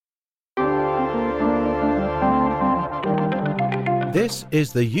This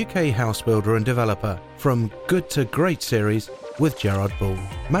is the UK house builder and developer from Good to Great series with Gerard,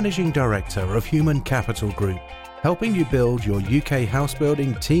 Managing Director of Human Capital Group, helping you build your UK house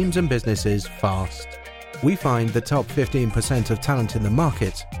building teams and businesses fast. We find the top 15% of talent in the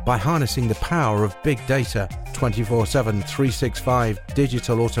market by harnessing the power of big data, 24/7, 365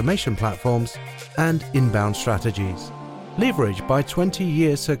 digital automation platforms, and inbound strategies. Leveraged by 20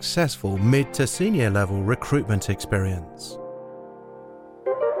 years successful mid to senior level recruitment experience.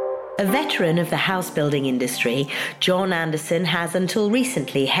 A veteran of the house building industry, John Anderson has until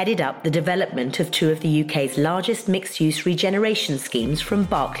recently headed up the development of two of the UK's largest mixed-use regeneration schemes from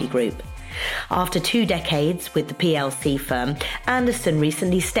Berkeley Group. After 2 decades with the PLC firm, Anderson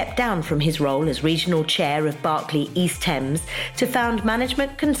recently stepped down from his role as regional chair of Berkeley East Thames to found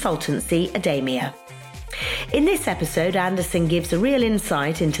management consultancy Adamia. In this episode, Anderson gives a real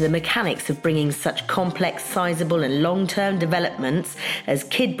insight into the mechanics of bringing such complex, sizable and long-term developments as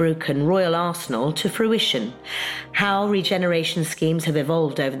Kidbrooke and Royal Arsenal to fruition, how regeneration schemes have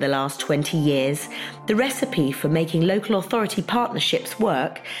evolved over the last 20 years, the recipe for making local authority partnerships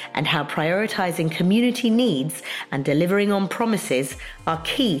work, and how prioritising community needs and delivering on promises are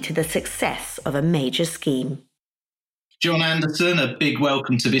key to the success of a major scheme. John Anderson, a big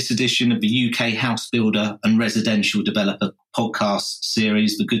welcome to this edition of the UK House Builder and Residential Developer podcast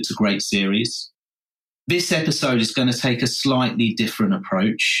series, the Good to Great series. This episode is going to take a slightly different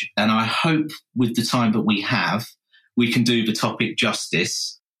approach, and I hope with the time that we have, we can do the topic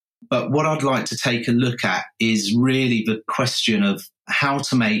justice. But what I'd like to take a look at is really the question of how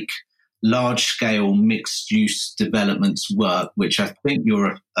to make large-scale mixed-use developments work, which I think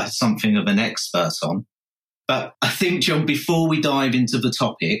you're something of an expert on. But I think, John, before we dive into the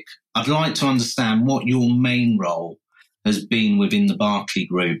topic, I'd like to understand what your main role has been within the Berkeley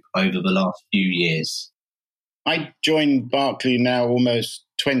Group over the last few years. I joined Berkeley now almost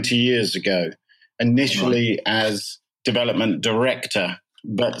 20 years ago, initially as development director,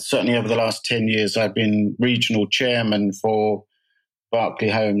 but certainly over the last 10 years, I've been regional chairman for Berkeley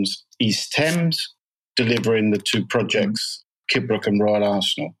Homes East Thames, delivering the 2 projects, Kidbrooke and Royal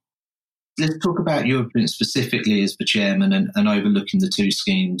Arsenal. Let's talk about your appointment specifically as the chairman and overlooking the 2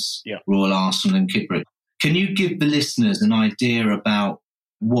 schemes, Royal Arsenal and Kidbrooke. Can you give the listeners an idea about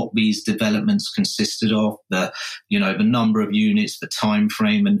what these developments consisted of, the number of units, the time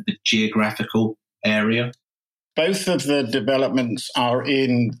frame and the geographical area? Both of the developments are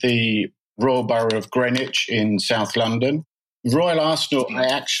in the Royal Borough of Greenwich in South London. Royal Arsenal, I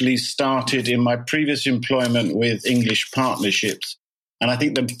actually started in my previous employment with English Partnerships. And I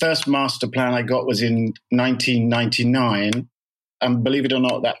think the first master plan I got was in 1999. And believe it or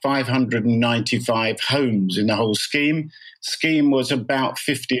not, that 595 homes in the whole scheme. Scheme was about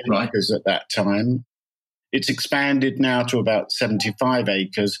 50 acres at that time. It's expanded now to about 75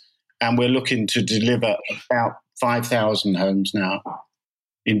 acres. And we're looking to deliver about 5,000 homes now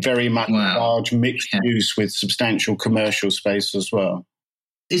in very much large mixed use with substantial commercial space as well.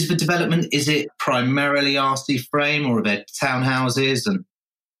 Is the development, is it primarily RC frame or are there townhouses? And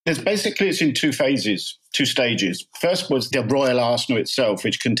it's in 2 phases, 2 stages. First was the Royal Arsenal itself,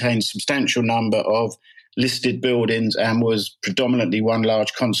 which contains substantial number of listed buildings and was predominantly one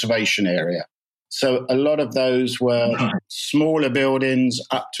large conservation area. So a lot of those were smaller buildings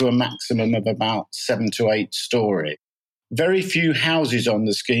up to a maximum of about 7 to 8 story. Very few houses on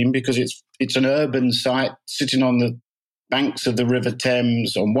the scheme because it's an urban site sitting on the banks of the River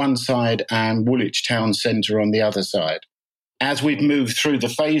Thames on one side and Woolwich Town Centre on the other side. As we've moved through the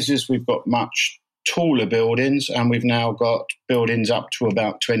phases, we've got much taller buildings and we've now got buildings up to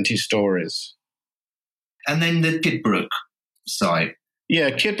about 20 stories. And then the Kidbrooke site. Yeah,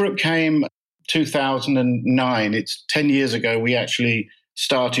 Kidbrooke came 2009. It's 10 years ago we actually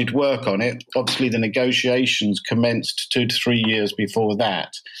started work on it. Obviously, the negotiations commenced 2 to 3 years before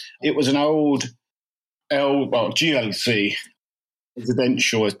that. It was an old GLC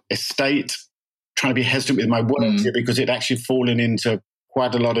residential estate. Trying to be hesitant with my words here because it actually fallen into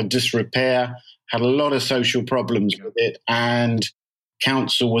quite a lot of disrepair, had a lot of social problems with it, and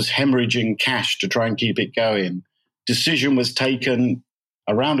council was hemorrhaging cash to try and keep it going. Decision was taken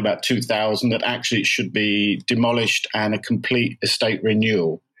around about 2000 that actually it should be demolished and a complete estate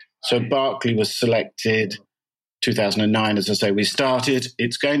renewal. So Berkeley was selected 2009, as I say, we started.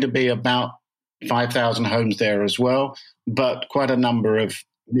 It's going to be about 5,000 homes there as well, but quite a number of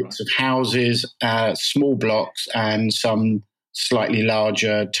mix of houses, small blocks, and some slightly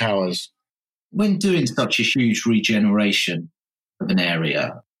larger towers. When doing such a huge regeneration of an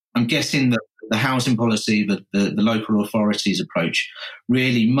area, I'm guessing that the housing policy, the local authorities approach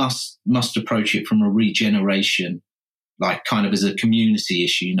really must approach it from a regeneration like kind of as a community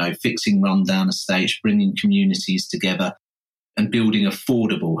issue, you know, fixing rundown estates, bringing communities together and building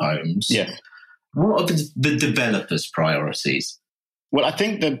affordable homes. Yeah. What are the developers' priorities? Well, I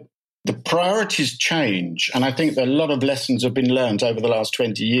think that the priorities change, and I think that a lot of lessons have been learned over the last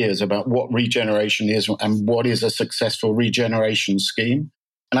 20 years about what regeneration is and what is a successful regeneration scheme.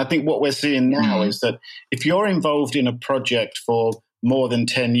 And I think what we're seeing now is that if you're involved in a project for more than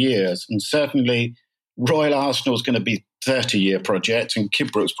 10 years, and certainly Royal Arsenal is going to be a 30-year project, and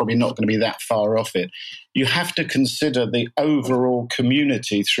Kidbrooke's probably not going to be that far off it, you have to consider the overall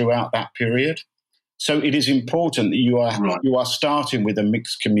community throughout that period. So it is important that you are starting with a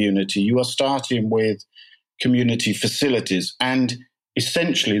mixed community. You are starting with community facilities, and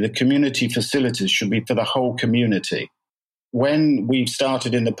essentially the community facilities should be for the whole community. When we've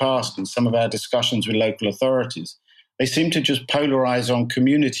started in the past in some of our discussions with local authorities, they seem to just polarize on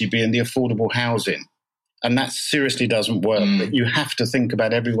community being the affordable housing. And that seriously doesn't work. You have to think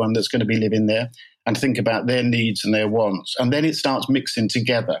about everyone that's going to be living there and think about their needs and their wants. And then it starts mixing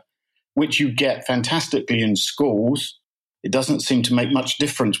together, which you get fantastically in schools. It doesn't seem to make much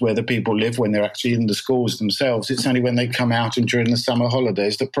difference where the people live when they're actually in the schools themselves. It's only when they come out and during the summer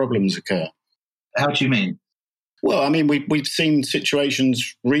holidays that problems occur. How do you mean? Well, I mean, we've seen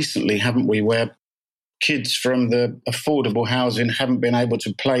situations recently, haven't we, where kids from the affordable housing haven't been able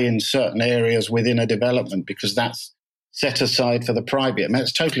to play in certain areas within a development because that's set aside for the private. I mean,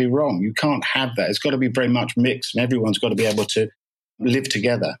 that's totally wrong. You can't have that. It's got to be very much mixed, and everyone's got to be able to live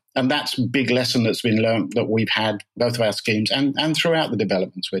together. And that's a big lesson that's been learned that we've had both of our schemes and throughout the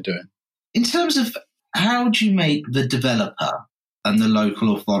developments we're doing. In terms of how do you make the developer and the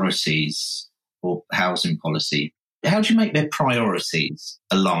local authorities or housing policy, how do you make their priorities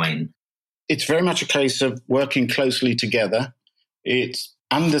align? It's very much a case of working closely together. It's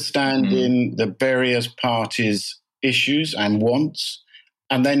understanding the various parties' issues and wants,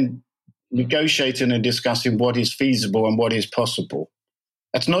 and then negotiating and discussing what is feasible and what is possible.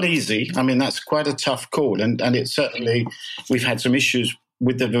 That's not easy. I mean, that's quite a tough call. And it's certainly, we've had some issues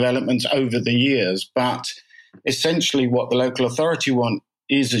with the developments over the years, but essentially what the local authority want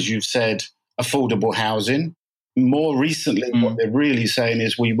is, as you've said, affordable housing. More recently, what they're really saying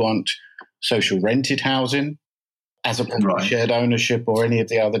is we want social rented housing as opposed to shared ownership or any of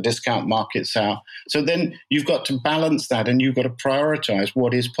the other discount markets are. So then you've got to balance that and you've got to prioritise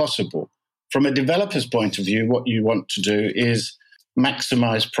what is possible. From a developer's point of view, what you want to do is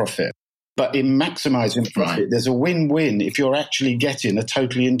maximise profit. But in maximising profit, there's a win-win if you're actually getting a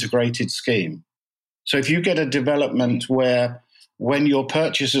totally integrated scheme. So if you get a development where when your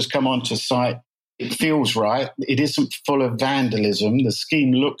purchasers come onto site, it feels right, it isn't full of vandalism, the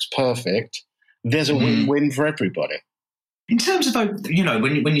scheme looks perfect, there's a win-win for everybody. In terms of, you know,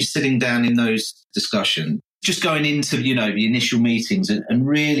 when you're sitting down in those discussions, just going into, you know, the initial meetings and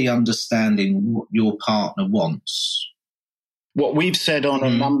really understanding what your partner wants. What we've said on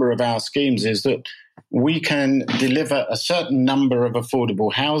a number of our schemes is that we can deliver a certain number of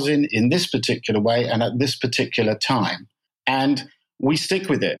affordable housing in this particular way and at this particular time. And we stick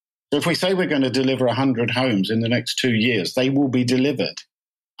with it. So if we say we're going to deliver 100 homes in the next 2 years, they will be delivered.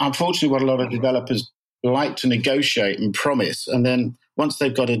 Unfortunately, what a lot of developers like to negotiate and promise, and then once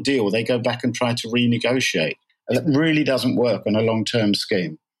they've got a deal, they go back and try to renegotiate. And it really doesn't work on a long-term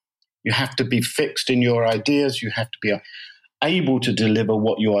scheme. You have to be fixed in your ideas. You have to be able to deliver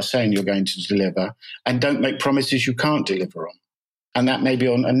what you are saying you're going to deliver, and don't make promises you can't deliver on. And that may be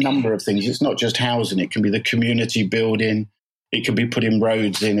on a number of things. It's not just housing. It can be the community building. It can be putting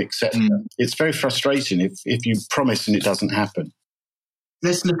roads in, etc. It's very frustrating if you promise and it doesn't happen.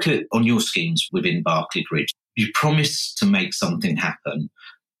 Let's look at on your schemes within Berkeley Group. You promise to make something happen.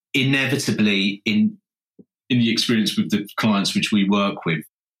 Inevitably, in the experience with the clients which we work with,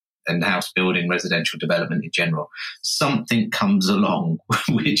 and house building, residential development in general, something comes along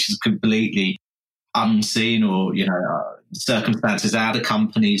which is completely unseen or, you know, circumstances out of the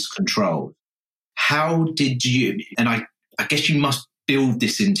company's control. How did you, and I guess you must build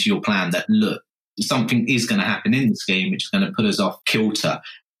this into your plan that, look, something is going to happen in the scheme which is going to put us off kilter.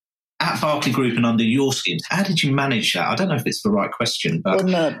 At Berkeley Group and under your schemes, how did you manage that? I don't know if it's the right question, but... Well,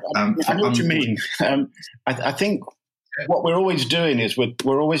 no, I know what you mean. I think what we're always doing is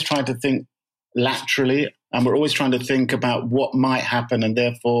we're always trying to think laterally, and we're always trying to think about what might happen and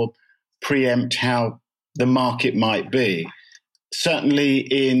therefore preempt how the market might be. Certainly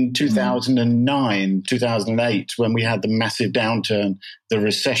in 2009, 2008, when we had the massive downturn, the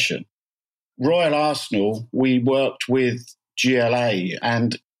recession, Royal Arsenal, we worked with GLA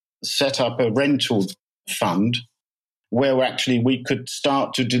and set up a rental fund where actually we could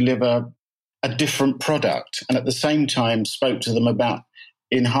start to deliver a different product, and at the same time spoke to them about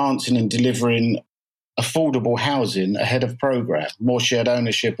enhancing and delivering affordable housing ahead of programme, more shared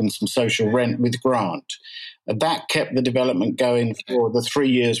ownership and some social rent with grant. That kept the development going for the 3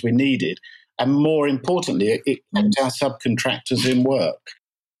 years we needed. And more importantly, it kept our subcontractors in work.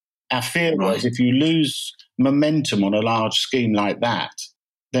 Our fear was if you lose momentum on a large scheme like that,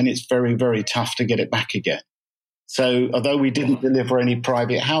 then it's very, very tough to get it back again. So although we didn't deliver any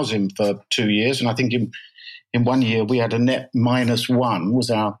private housing for 2 years, and I think in 1 year we had a net -1 was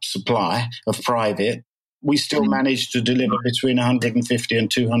our supply of private, we still managed to deliver between 150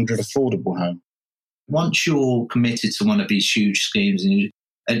 and 200 affordable homes. Once you're committed to one of these huge schemes and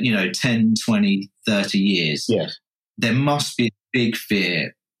 10, 20, 30 years, there must be a big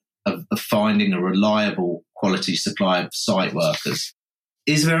fear of finding a reliable quality supply of site workers.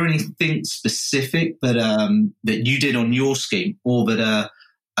 Is there anything specific that you did on your scheme, or that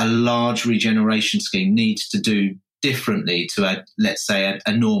a large regeneration scheme needs to do differently to, let's say,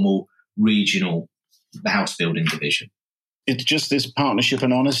 a normal regional house building division? It's just this partnership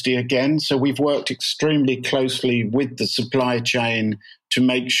and honesty again. So we've worked extremely closely with the supply chain to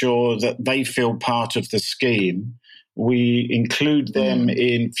make sure that they feel part of the scheme. We include them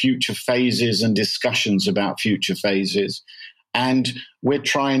in future phases and discussions about future phases. And we're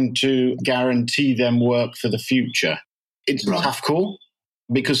trying to guarantee them work for the future. It's a tough call,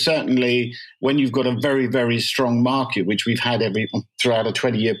 because certainly when you've got a very, very strong market, which we've had throughout a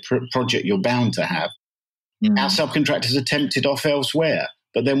 20-year project, you're bound to have, our subcontractors are tempted off elsewhere.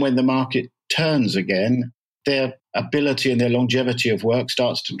 But then when the market turns again, their ability and their longevity of work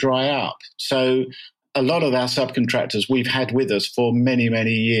starts to dry up. So a lot of our subcontractors we've had with us for many,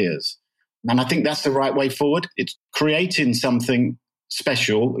 many years. And I think that's the right way forward. It's creating something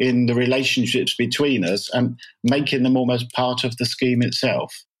special in the relationships between us and making them almost part of the scheme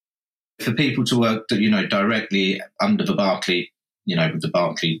itself. For people to work, directly under the Berkeley, with the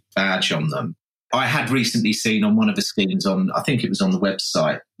Berkeley badge on them, I had recently seen on one of the schemes I think it was on the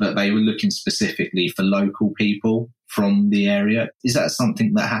website, that they were looking specifically for local people from the area. Is that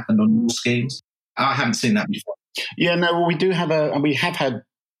something that happened on your schemes? I haven't seen that before. Yeah, no, well, we have had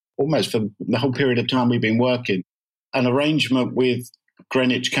almost for the whole period of time we've been working, an arrangement with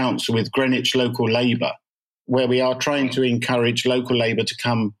Greenwich Council, with Greenwich Local Labour, where we are trying to encourage local labour to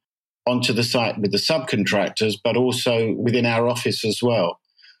come onto the site with the subcontractors, but also within our office as well.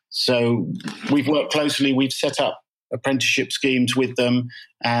 So we've worked closely, we've set up apprenticeship schemes with them,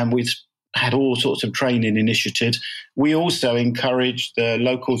 and we've had all sorts of training initiatives. We also encourage the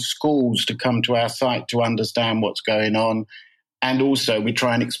local schools to come to our site to understand what's going on. And also we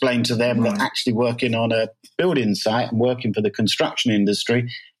try and explain to them that actually working on a building site and working for the construction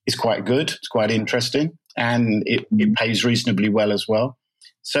industry is quite good. It's quite interesting, and it pays reasonably well as well.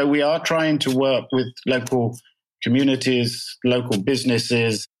 So we are trying to work with local communities, local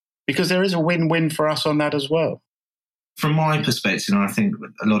businesses, because there is a win-win for us on that as well. From my perspective, and I think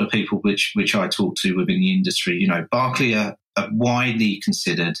a lot of people which I talk to within the industry, Berkeley are widely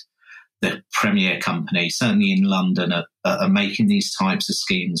considered the premier company, certainly in London, are making these types of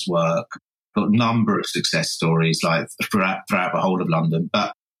schemes work. Got a number of success stories like throughout the whole of London.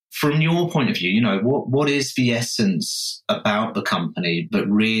 But from your point of view, what is the essence about the company that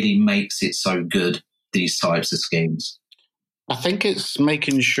really makes it so good, these types of schemes? I think it's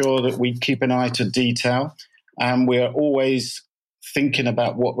making sure that we keep an eye to detail, and we're always thinking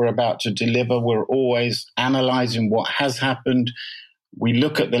about what we're about to deliver. We're always analysing what has happened. We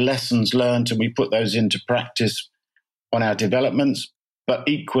look at the lessons learned and we put those into practice on our developments, but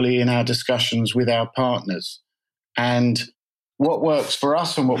equally in our discussions with our partners. And what works for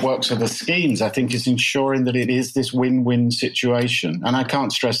us and what works for the schemes, I think, is ensuring that it is this win-win situation. And I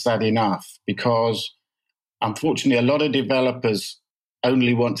can't stress that enough, because unfortunately a lot of developers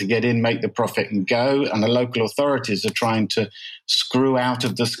only want to get in, make the profit and go, and the local authorities are trying to screw out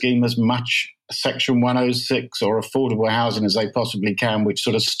of the scheme as much Section 106 or affordable housing as they possibly can, which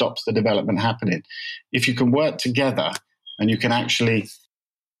sort of stops the development happening. If you can work together and you can actually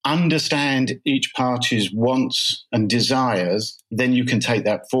understand each party's wants and desires, then you can take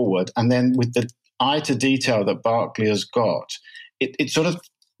that forward. And then with the eye to detail that Berkeley has got, it sort of,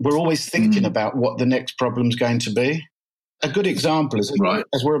 we're always thinking about what the next problem's going to be. A good example is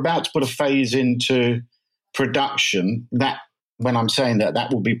as we're about to put a phase into production, that when I'm saying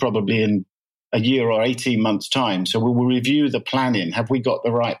that will be probably in a year or 18 months' time. So we will review the planning. Have we got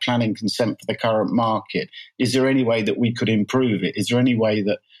the right planning consent for the current market? Is there any way that we could improve it? Is there any way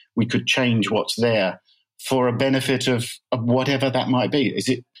that we could change what's there for a benefit of whatever that might be? Is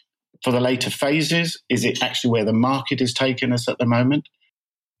it for the later phases? Is it actually where the market is taking us at the moment?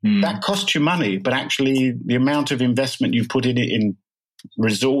 That costs you money, but actually the amount of investment you put in it in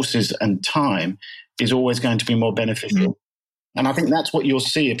resources and time is always going to be more beneficial. And I think that's what you'll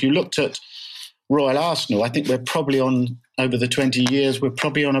see. If you looked at Royal Arsenal, I think we're probably on, over the 20 years, we're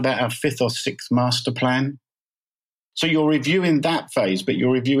probably on about our 5th or 6th master plan. So you're reviewing that phase, but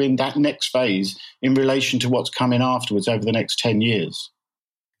you're reviewing that next phase in relation to what's coming afterwards over the next 10 years.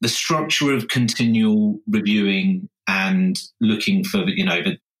 The structure of continual reviewing and looking for,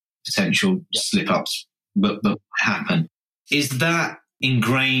 the potential slip-ups that happen, is that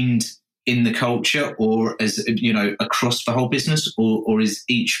ingrained in the culture, or as across the whole business, or is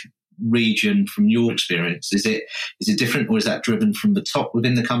each region, from your experience, is it different, or is that driven from the top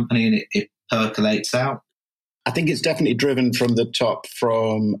within the company and it percolates out? I think it's definitely driven from the top,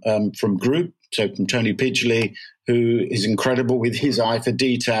 from Group, so from Tony Pidgley, who is incredible with his eye for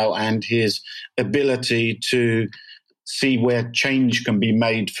detail and his ability to see where change can be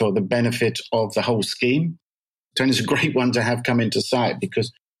made for the benefit of the whole scheme. Tony's a great one to have come into sight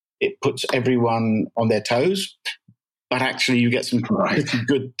because it puts everyone on their toes, but actually you get some pretty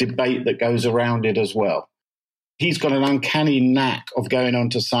good debate that goes around it as well. He's got an uncanny knack of going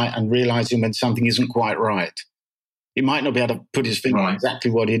onto site and realising when something isn't quite right. He might not be able to put his finger on exactly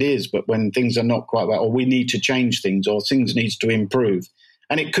what it is, but when things are not quite right, or we need to change things, or things need to improve.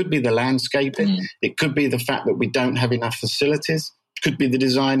 And it could be the landscaping. It could be the fact that we don't have enough facilities. It could be the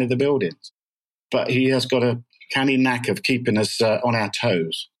design of the buildings. But he has got a canny knack of keeping us on our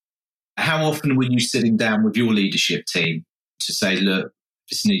toes. How often were you sitting down with your leadership team to say, look,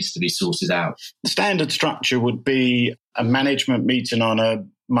 this needs to be sorted out? The standard structure would be a management meeting on a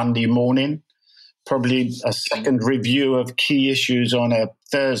Monday morning, probably a second review of key issues on a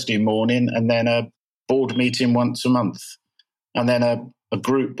Thursday morning, and then a board meeting once a month, and then a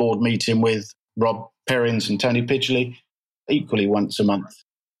group board meeting with Rob Perrins and Tony Pidgley equally once a month.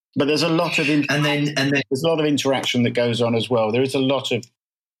 But there's a lot of there's a lot of interaction that goes on as well. There is a lot of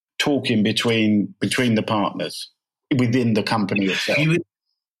talking between the partners within the company itself.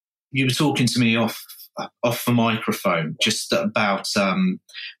 You were talking to me off the microphone just about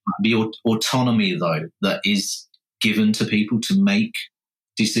the autonomy, though, that is given to people to make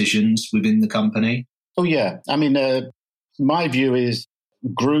decisions within the company. Oh yeah, I mean, my view is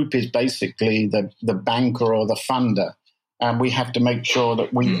Group is basically the banker or the funder, and we have to make sure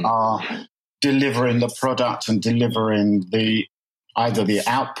that we are delivering the product and delivering either the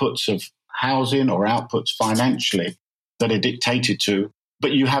outputs of housing or outputs financially that are dictated to.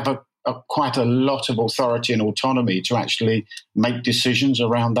 But you have quite a lot of authority and autonomy to actually make decisions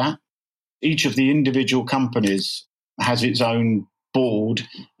around that. Each of the individual companies has its own board,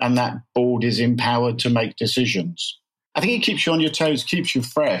 and that board is empowered to make decisions. I think it keeps you on your toes, keeps you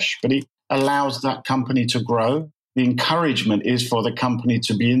fresh, but it allows that company to grow. The encouragement is for the company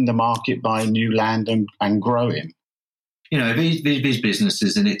to be in the market, buying new land and growing. These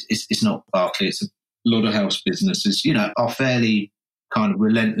businesses, and it's not Berkeley, it's a lot of house businesses, are fairly kind of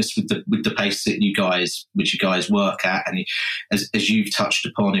relentless with the pace that you guys work at. And as you've touched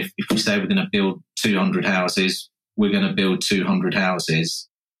upon, if we say we're going to build 200 houses, we're going to build 200 houses.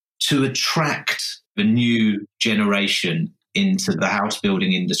 To attract the new generation into the house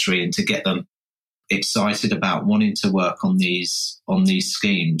building industry and to get them excited about wanting to work on these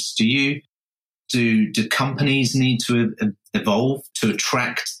schemes, do companies need to evolve to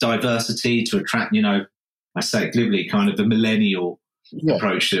attract diversity, to attract, I say it glibly, kind of the millennial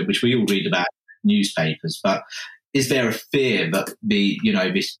approach to it, which we all read about in newspapers? But is there a fear that the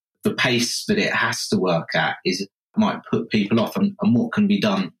pace that it has to work at might put people off, and what can be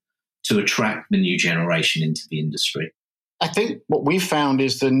done to attract the new generation into the industry? I think what we found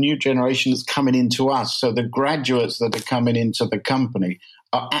is the new generation that's coming into us, so the graduates that are coming into the company,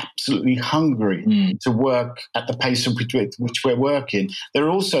 are absolutely hungry to work at the pace at which we're working. They're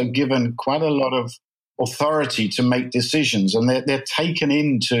also given quite a lot of authority to make decisions, and they're taken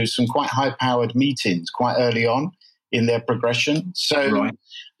into some quite high-powered meetings quite early on in their progression. So,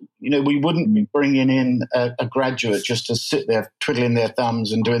 we wouldn't be bringing in a graduate just to sit there twiddling their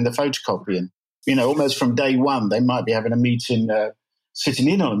thumbs and doing the photocopying. Almost from day one, they might be having a meeting, sitting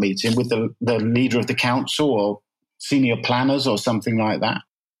in on a meeting with the leader of the council or senior planners or something like that,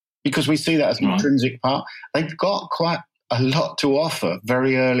 because we see that as an intrinsic part. They've got quite a lot to offer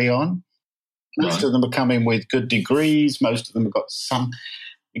very early on. Most of them are coming with good degrees. Most of them have got some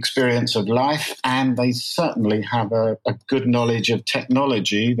experience of life, and they certainly have a good knowledge of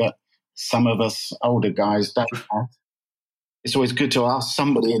technology that some of us older guys don't have. It's always good to ask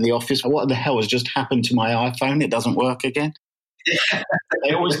somebody in the office, what the hell has just happened to my iPhone? It doesn't work again.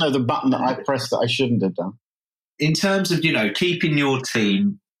 They always know the button that I pressed that I shouldn't have done. In terms of, keeping your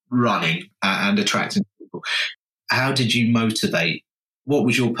team running and attracting people. How did you motivate? What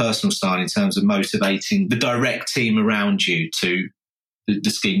was your personal style in terms of motivating the direct team around you to the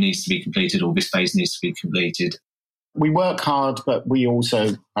scheme needs to be completed or this phase needs to be completed? We work hard, but we also,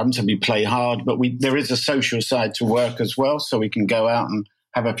 I haven't said we play hard, but there is a social side to work as well. So we can go out and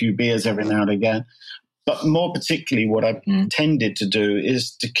have a few beers every now and again. But more particularly, what I've tended to do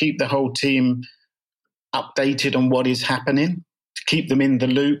is to keep the whole team updated on what is happening, to keep them in the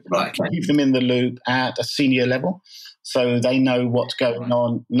loop, keep them in the loop at a senior level so they know what's going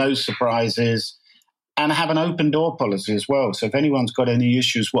on, no surprises, and have an open door policy as well. So if anyone's got any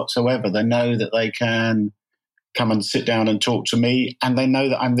issues whatsoever, they know that they can come and sit down and talk to me, and they know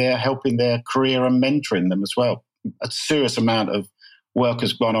that I'm there helping their career and mentoring them as well. A serious amount of work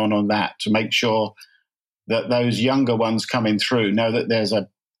has gone on that to make sure that those younger ones coming through know that there's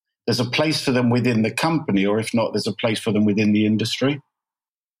a place for them within the company, or if not, there's a place for them within the industry.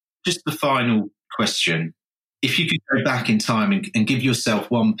 Just the final question. If you could go back in time and give yourself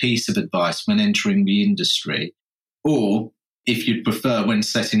one piece of advice when entering the industry, or if you'd prefer when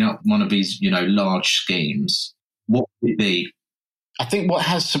setting up one of these, large schemes, what would it be? I think what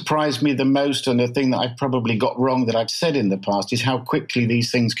has surprised me the most, and the thing that I've probably got wrong that I've said in the past, is how quickly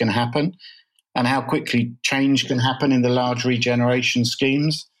these things can happen and how quickly change can happen in the large regeneration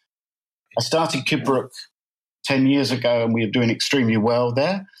schemes. I started Kidbrooke 10 years ago and we were doing extremely well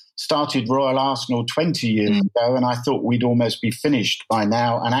there. Started Royal Arsenal 20 years ago and I thought we'd almost be finished by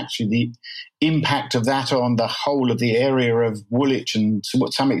now. And actually the impact of that on the whole of the area of Woolwich and to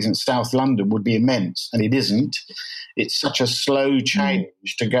some extent South London would be immense. And it isn't. It's such a slow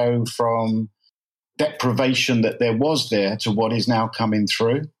change to go from deprivation that there was there to what is now coming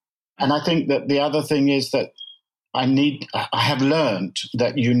through. And I think that the other thing is that I have learned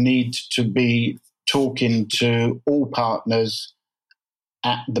that you need to be talking to all partners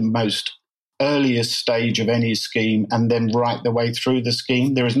at the most earliest stage of any scheme and then right the way through the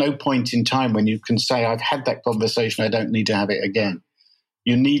scheme. There is no point in time when you can say, I've had that conversation, I don't need to have it again.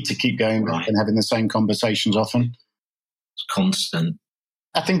 You need to keep going back and having the same conversations often. It's constant.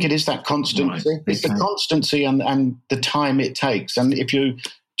 I think it is that constancy. Right. It's the constancy and the time it takes. And if you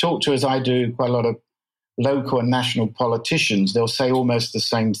talk to, as I do, quite a lot of local and national politicians, they'll say almost the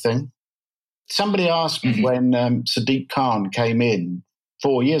same thing. Somebody asked me when Sadiq Khan came in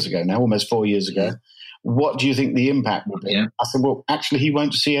 4 years ago now, almost 4 years ago, what do you think the impact will be? Yeah. I said, well, actually, he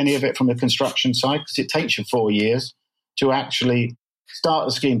won't see any of it from the construction side because it takes you 4 years to actually start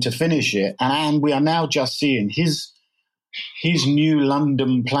the scheme to finish it. And we are now just seeing his new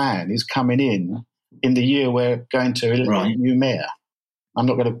London plan is coming in the year we're going to elect a new mayor. I'm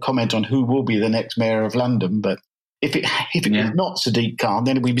not going to comment on who will be the next mayor of London, but if it is not Sadiq Khan,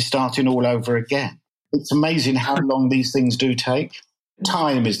 then we'll be starting all over again. It's amazing how long these things do take.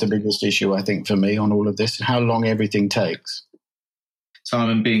 Time is the biggest issue, I think, for me on all of this, how long everything takes. Time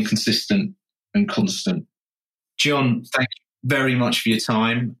and being consistent and constant. John, thank you very much for your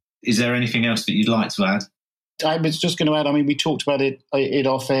time. Is there anything else that you'd like to add? I was just going to add, we talked about it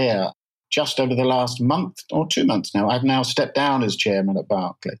off air. Just over the last month or 2 months now, I've now stepped down as chairman at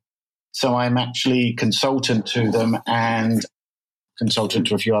Berkeley. So I'm actually consultant to them and consultant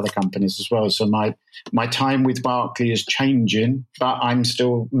to a few other companies as well. So my time with Berkeley is changing, but I'm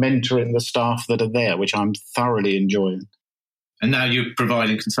still mentoring the staff that are there, which I'm thoroughly enjoying. And now you're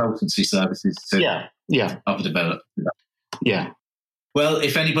providing consultancy services to other developers. Yeah. Well,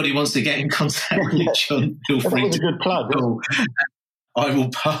 if anybody wants to get in contact with John, feel free. That was a good plug. I will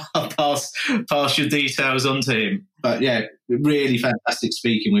pass your details on to him. But yeah, really fantastic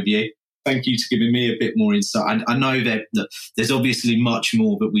speaking with you. Thank you for giving me a bit more insight. I know that there's obviously much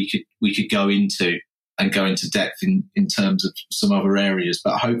more that we could go into and go into depth in terms of some other areas,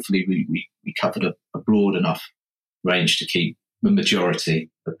 but hopefully we covered a broad enough range to keep the majority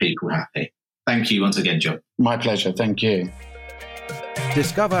of people happy. Thank you once again, John. My pleasure. Thank you.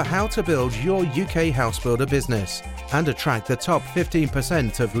 Discover how to build your UK house builder business and attract the top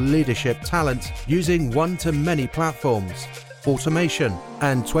 15% of leadership talent using one-to-many platforms, automation,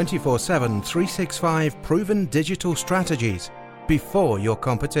 and 24/7 365 proven digital strategies before your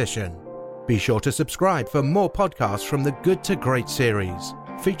competition. Be sure to subscribe for more podcasts from the Good to Great series,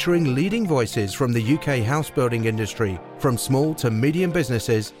 featuring leading voices from the UK house building industry, from small to medium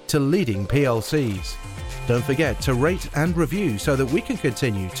businesses to leading PLCs. Don't forget to rate and review so that we can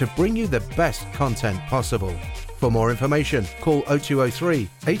continue to bring you the best content possible. For more information, call 0203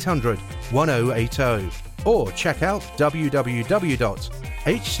 800 1080 or check out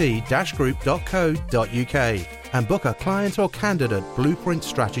www.hc-group.co.uk and book a client or candidate blueprint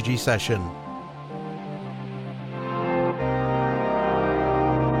strategy session.